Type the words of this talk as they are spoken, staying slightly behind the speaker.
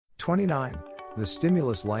29. The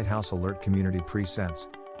Stimulus Lighthouse Alert Community Presents.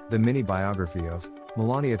 The mini biography of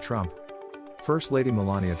Melania Trump. First Lady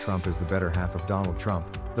Melania Trump is the better half of Donald Trump,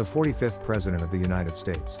 the 45th President of the United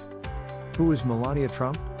States. Who is Melania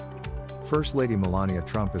Trump? First Lady Melania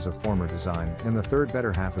Trump is a former design and the third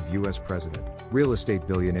better half of U.S. President, real estate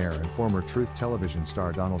billionaire and former Truth television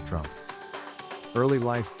star Donald Trump. Early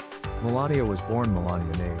life. Melania was born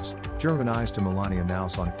Melania Nowthis, Germanized to Melania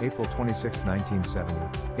Knauss on April 26,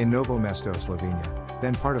 1970, in Novo Mesto, Slovenia,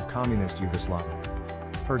 then part of communist Yugoslavia.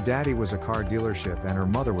 Her daddy was a car dealership and her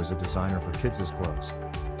mother was a designer for kids' clothes.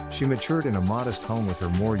 She matured in a modest home with her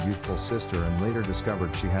more youthful sister and later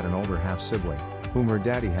discovered she had an older half-sibling, whom her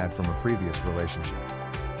daddy had from a previous relationship.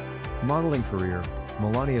 Modeling career.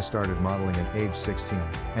 Melania started modeling at age 16,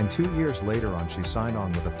 and 2 years later on she signed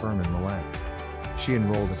on with a firm in Milan. She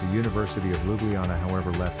enrolled at the University of Ljubljana,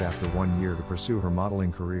 however left after 1 year to pursue her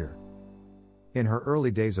modeling career. In her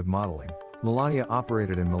early days of modeling, Melania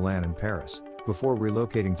operated in Milan and Paris, before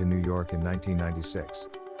relocating to New York in 1996.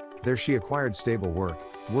 There she acquired stable work,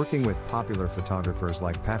 working with popular photographers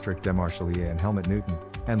like Patrick Demarchelier and Helmut Newton,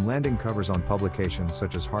 and landing covers on publications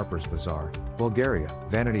such as Harper's Bazaar, Bulgaria,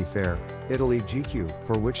 Vanity Fair, Italy GQ,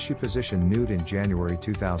 for which she positioned nude in January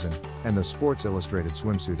 2000, and the Sports Illustrated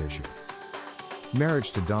swimsuit issue.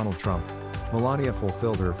 Marriage to Donald Trump. Melania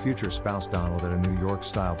fulfilled her future spouse Donald at a New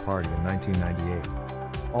York-style party in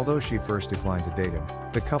 1998. Although she first declined to date him,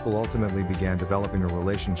 the couple ultimately began developing a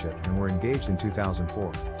relationship and were engaged in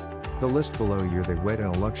 2004. The list below year they wed in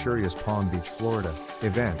a luxurious Palm Beach, Florida,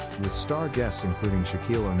 event, with star guests including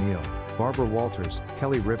Shaquille O'Neal, Barbara Walters,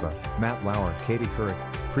 Kelly Ripa, Matt Lauer, Katie Couric,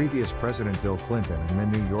 previous President Bill Clinton and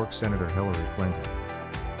then New York Senator Hillary Clinton.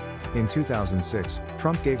 In 2006,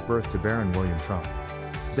 Trump gave birth to Barron William Trump.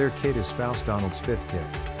 Their kid is spouse Donald's fifth kid.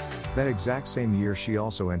 That exact same year she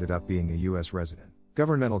also ended up being a U.S. resident.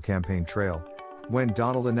 Governmental campaign trail. When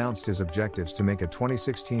Donald announced his objectives to make a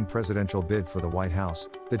 2016 presidential bid for the White House,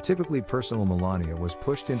 the typically personal Melania was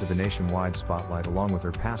pushed into the nationwide spotlight along with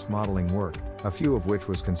her past modeling work, a few of which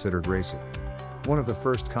was considered racy. One of the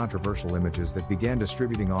first controversial images that began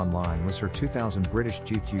distributing online was her 2000 British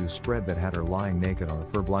GQ spread that had her lying naked on a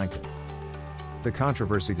fur blanket. The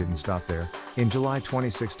controversy didn't stop there. In July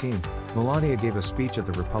 2016, Melania gave a speech at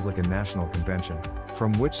the Republican National Convention,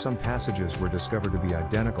 from which some passages were discovered to be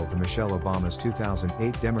identical to Michelle Obama's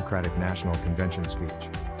 2008 Democratic National Convention speech.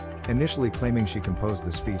 Initially claiming she composed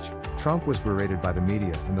the speech, Trump was berated by the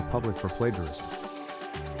media and the public for plagiarism.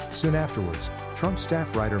 Soon afterwards, Trump's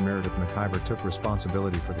staff writer Meredith McIver took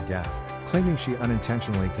responsibility for the gaffe, claiming she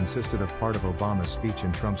unintentionally consisted of part of Obama's speech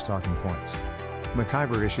in Trump's talking points.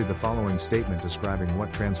 McIver issued the following statement describing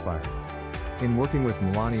what transpired. In working with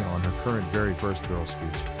Melania on her current Very First Girl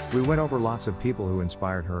speech, we went over lots of people who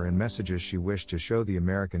inspired her and messages she wished to show the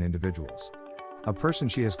American individuals. A person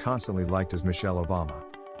she has constantly liked is Michelle Obama.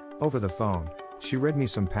 Over the phone, she read me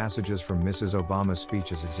some passages from Mrs. Obama's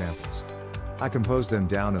speech as examples. I composed them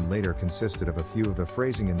down and later consisted of a few of the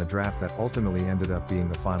phrasing in the draft that ultimately ended up being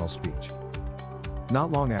the final speech.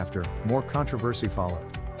 Not long after, more controversy followed.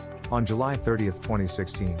 On July 30,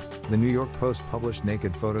 2016, the New York Post published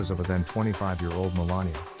naked photos of a then 25-year-old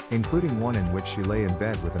Melania, including one in which she lay in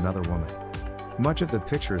bed with another woman. Much of the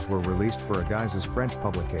pictures were released for a Guise's French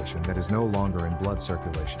publication that is no longer in blood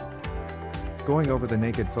circulation. Going over the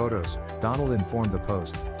naked photos, Donald informed the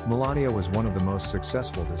Post, Melania was one of the most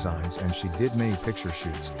successful designs and she did many picture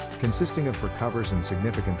shoots, consisting of for covers and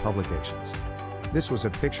significant publications. This was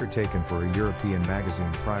a picture taken for a European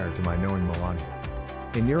magazine prior to my knowing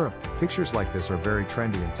Melania. In Europe, pictures like this are very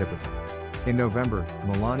trendy and typical. In November,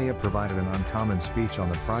 Melania provided an uncommon speech on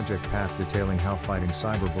the Project Path detailing how fighting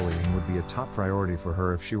cyberbullying would be a top priority for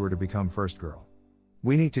her if she were to become first girl.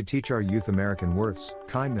 We need to teach our youth American worths,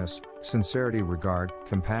 kindness, sincerity, regard,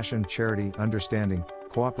 compassion, charity, understanding,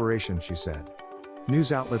 cooperation, she said.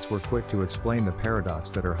 News outlets were quick to explain the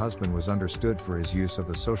paradox that her husband was understood for his use of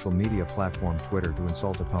the social media platform Twitter to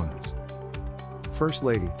insult opponents. First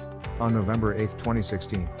Lady. On November 8,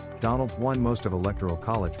 2016, Donald won most of Electoral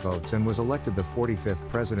College votes and was elected the 45th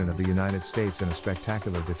President of the United States in a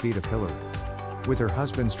spectacular defeat of Hillary. With her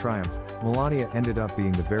husband's triumph, Melania ended up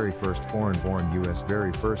being the very first foreign-born U.S.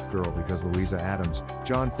 very first girl because Louisa Adams,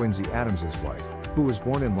 John Quincy Adams's wife, who was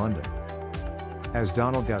born in London. As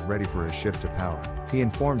Donald got ready for his shift to power, he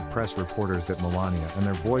informed press reporters that Melania and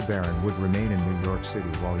their boy Barron would remain in New York City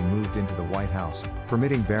while he moved into the White House,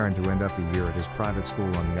 permitting Barron to end up the year at his private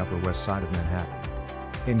school on the Upper West Side of Manhattan.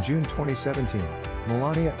 In June 2017,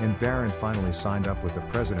 Melania and Barron finally signed up with the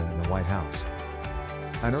president in the White House.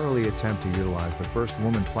 An early attempt to utilize the first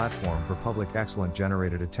woman platform for public excellence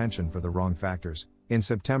generated attention for the wrong factors, In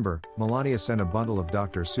September, Melania sent a bundle of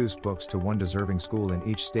Dr. Seuss books to one deserving school in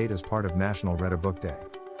each state as part of National Read a Book Day.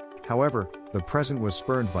 However, the present was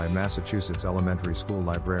spurned by a Massachusetts elementary school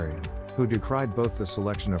librarian, who decried both the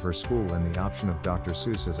selection of her school and the option of Dr.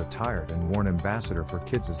 Seuss as a tired and worn ambassador for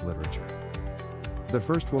kids' literature. The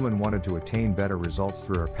first woman wanted to attain better results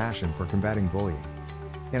through her passion for combating bullying.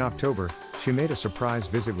 In October, she made a surprise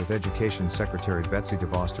visit with Education Secretary Betsy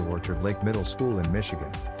DeVos to Orchard Lake Middle School in Michigan,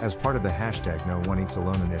 as part of the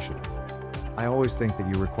 #NoOneEatsAlone initiative. I always think that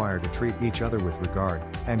you're required to treat each other with regard,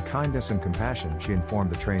 and kindness and compassion, she informed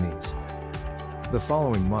the trainees. The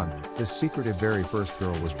following month, this secretive very first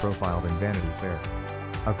girl was profiled in Vanity Fair.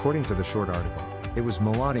 According to the short article, it was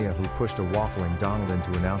Melania who pushed a waffling Donald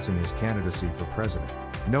into announcing his candidacy for president,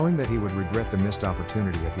 knowing that he would regret the missed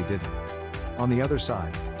opportunity if he didn't. On the other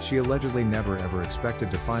side, she allegedly never ever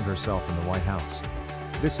expected to find herself in the White House.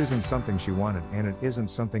 This isn't something she wanted, and it isn't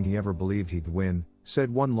something he ever believed he'd win,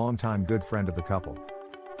 said one longtime good friend of the couple.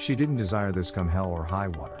 She didn't desire this come hell or high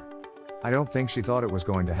water. I don't think she thought it was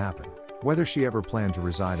going to happen. Whether she ever planned to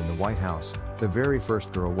reside in the White House, the very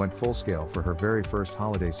first girl went full scale for her very first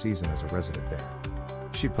holiday season as a resident there.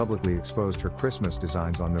 She publicly exposed her Christmas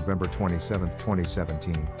designs on November 27,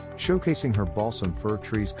 2017, showcasing her balsam fir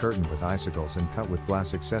trees curtained with icicles and cut with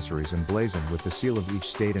glass accessories emblazoned with the seal of each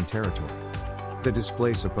state and territory. The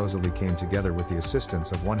display supposedly came together with the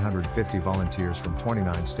assistance of 150 volunteers from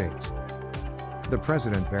 29 states. The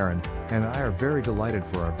President, Barron, and I are very delighted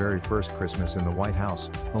for our very first Christmas in the White House,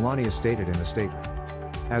 Melania stated in the statement.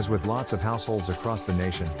 As with lots of households across the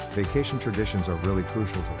nation, vacation traditions are really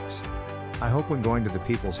crucial to us. I hope when going to the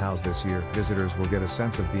People's House this year, visitors will get a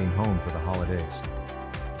sense of being home for the holidays.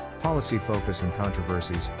 Policy focus and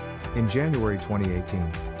controversies. In January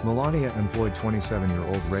 2018, Melania employed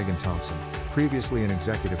 27-year-old Reagan Thompson, previously an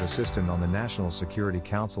executive assistant on the National Security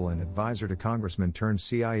Council and advisor to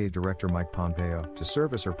Congressman-turned-CIA Director Mike Pompeo, to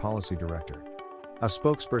serve as her policy director. A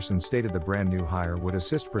spokesperson stated the brand new hire would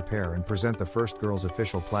assist prepare and present the first girl's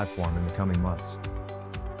official platform in the coming months.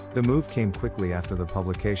 The move came quickly after the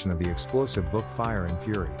publication of the explosive book Fire and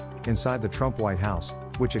Fury, Inside the Trump White House,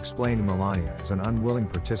 which explained Melania as an unwilling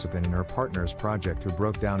participant in her partner's project who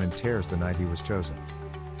broke down in tears the night he was chosen.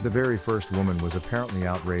 The very first woman was apparently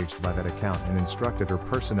outraged by that account and instructed her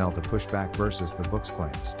personnel to push back versus the book's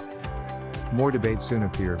claims. More debate soon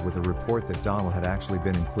appeared with a report that Donald had actually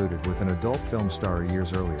been included with an adult film star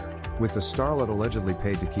years earlier, with the starlet allegedly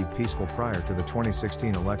paid to keep peaceful prior to the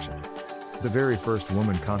 2016 election. The very first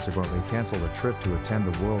woman consequently canceled a trip to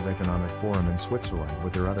attend the World Economic Forum in Switzerland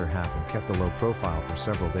with her other half and kept a low profile for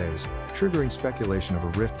several days, triggering speculation of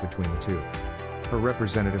a rift between the two. Her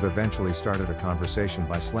representative eventually started a conversation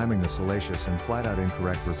by slamming the salacious and flat-out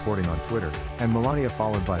incorrect reporting on Twitter, and Melania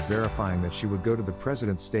followed by verifying that she would go to the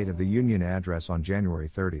President's State of the Union address on January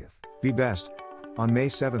 30th. Be Best. On May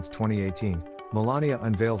 7, 2018, Melania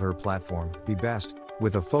unveiled her platform, Be Best,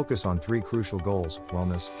 with a focus on three crucial goals: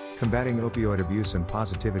 wellness, combating opioid abuse and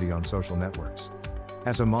positivity on social networks.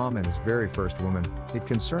 As a mom and as very first woman, it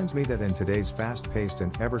concerns me that in today's fast-paced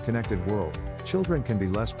and ever-connected world, children can be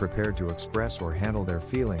less prepared to express or handle their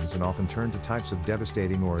feelings and often turn to types of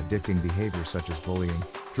devastating or addicting behavior such as bullying,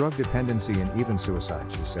 drug dependency and even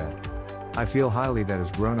suicide, she said. I feel highly that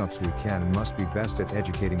as grown-ups we can and must be best at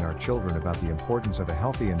educating our children about the importance of a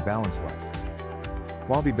healthy and balanced life.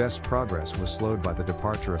 While Be Best's progress was slowed by the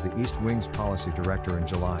departure of the East Wing's policy director in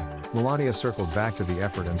July, Melania circled back to the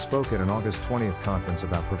effort and spoke at an August 20th conference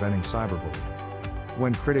about preventing cyberbullying.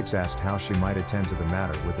 When critics asked how she might attend to the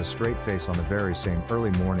matter with a straight face on the very same early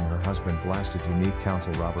morning her husband blasted unique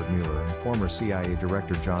counsel Robert Mueller and former CIA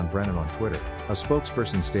Director John Brennan on Twitter, a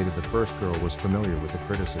spokesperson stated the first girl was familiar with the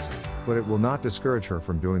criticism, but it will not discourage her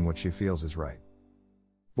from doing what she feels is right.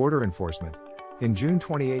 Border enforcement. In June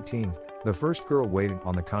 2018, the first girl weighed in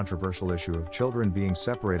on the controversial issue of children being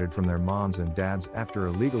separated from their moms and dads after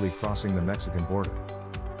illegally crossing the Mexican border.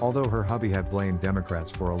 Although her hubby had blamed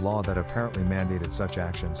Democrats for a law that apparently mandated such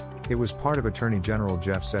actions, it was part of Attorney General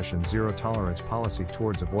Jeff Sessions' zero-tolerance policy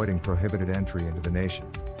towards avoiding prohibited entry into the nation.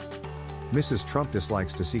 Mrs. Trump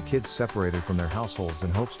dislikes to see kids separated from their households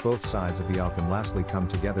and hopes both sides of the aisle can lastly come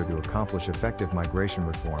together to accomplish effective migration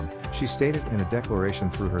reform, she stated in a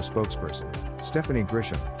declaration through her spokesperson, Stephanie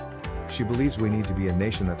Grisham. She believes we need to be a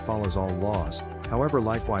nation that follows all laws, however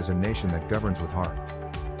likewise a nation that governs with heart.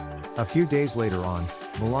 A few days later on,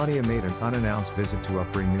 Melania made an unannounced visit to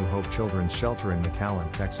Upbring New Hope Children's Shelter in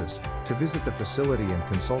McAllen, Texas, to visit the facility and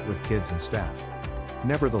consult with kids and staff.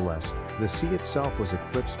 Nevertheless, the see itself was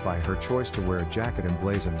eclipsed by her choice to wear a jacket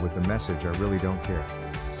emblazoned with the message "I really don't care,"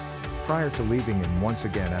 prior to leaving and once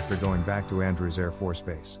again after going back to Andrews Air Force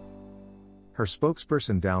Base. Her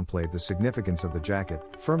spokesperson downplayed the significance of the jacket,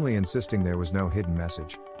 firmly insisting there was no hidden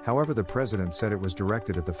message. However, the president said it was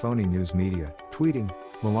directed at the phony news media, tweeting,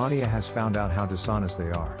 "Melania has found out how dishonest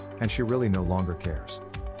they are, and she really no longer cares."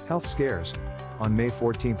 Health scares. On May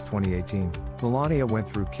 14, 2018, Melania went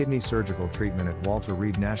through kidney surgical treatment at Walter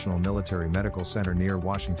Reed National Military Medical Center near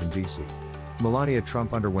Washington, D.C. Melania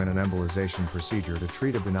Trump underwent an embolization procedure to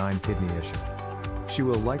treat a benign kidney issue. She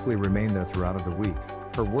will likely remain there throughout of the week,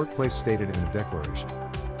 her workplace stated in a declaration.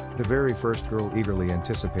 The very first girl eagerly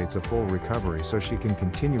anticipates a full recovery so she can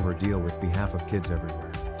continue her deal with behalf of kids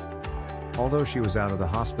everywhere. Although she was out of the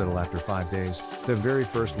hospital after 5 days, the very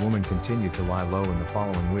first woman continued to lie low in the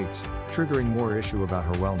following weeks, triggering more issue about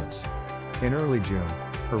her wellness. In early June,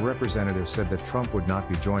 her representative said that Trump would not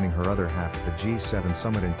be joining her other half at the G7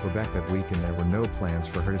 summit in Quebec that week, and there were no plans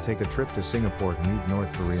for her to take a trip to Singapore to meet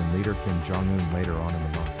North Korean leader Kim Jong-un later on in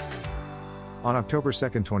the month. On October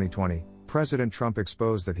 2, 2020, President Trump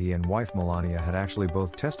exposed that he and wife Melania had actually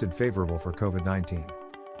both tested favorable for COVID-19.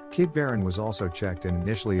 Kid Barron was also checked and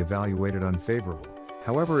initially evaluated unfavorable,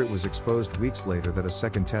 however it was exposed weeks later that a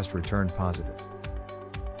second test returned positive.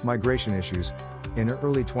 Migration issues. In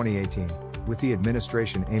early 2018, with the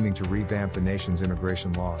administration aiming to revamp the nation's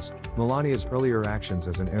immigration laws, Melania's earlier actions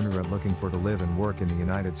as an immigrant looking to live and work in the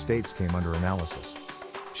United States came under analysis.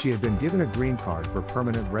 She had been given a green card for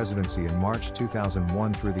permanent residency in March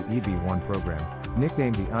 2001 through the EB-1 program,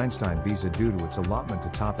 nicknamed the Einstein visa due to its allotment to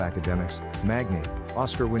top academics, magnate,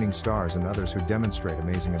 Oscar-winning stars and others who demonstrate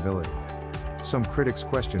amazing ability. Some critics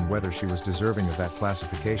questioned whether she was deserving of that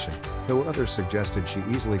classification, though others suggested she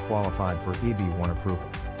easily qualified for EB-1 approval.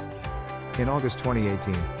 In August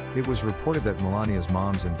 2018, it was reported that Melania's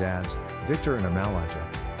moms and dads, Victor and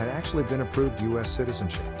Amalaja, had actually been approved U.S.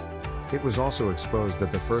 citizenship. It was also exposed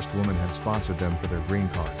that the first woman had sponsored them for their green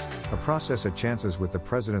cards, a process at chances with the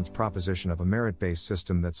president's proposition of a merit-based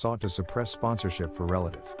system that sought to suppress sponsorship for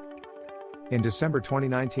relative. In December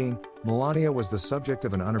 2019, Melania was the subject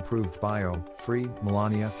of an unapproved bio, Free,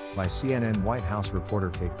 Melania, by CNN White House reporter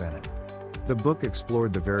Kate Bennett. The book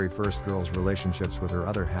explored the very first girl's relationships with her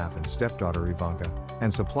other half and stepdaughter Ivanka,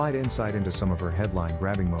 and supplied insight into some of her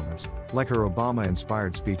headline-grabbing moments, like her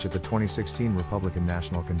Obama-inspired speech at the 2016 Republican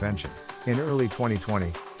National Convention. In early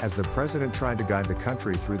 2020, as the president tried to guide the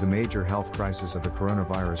country through the major health crisis of the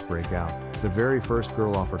coronavirus breakout, the very first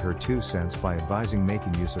girl offered her 2 cents by advising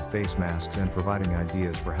making use of face masks and providing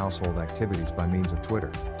ideas for household activities by means of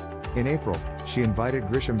Twitter. In April, she invited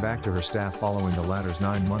Grisham back to her staff following the latter's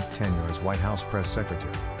 9-month tenure as White House press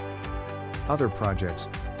secretary. Other projects.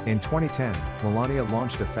 In 2010, Melania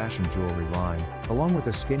launched a fashion jewelry line, along with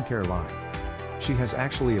a skincare line. She has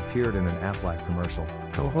actually appeared in an Aflac commercial,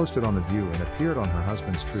 co-hosted on The View, and appeared on her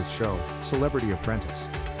husband's Truth show, Celebrity Apprentice.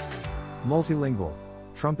 Multilingual.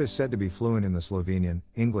 Trump is said to be fluent in the Slovenian,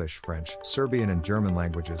 English, French, Serbian and German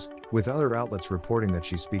languages, with other outlets reporting that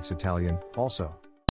she speaks Italian, also.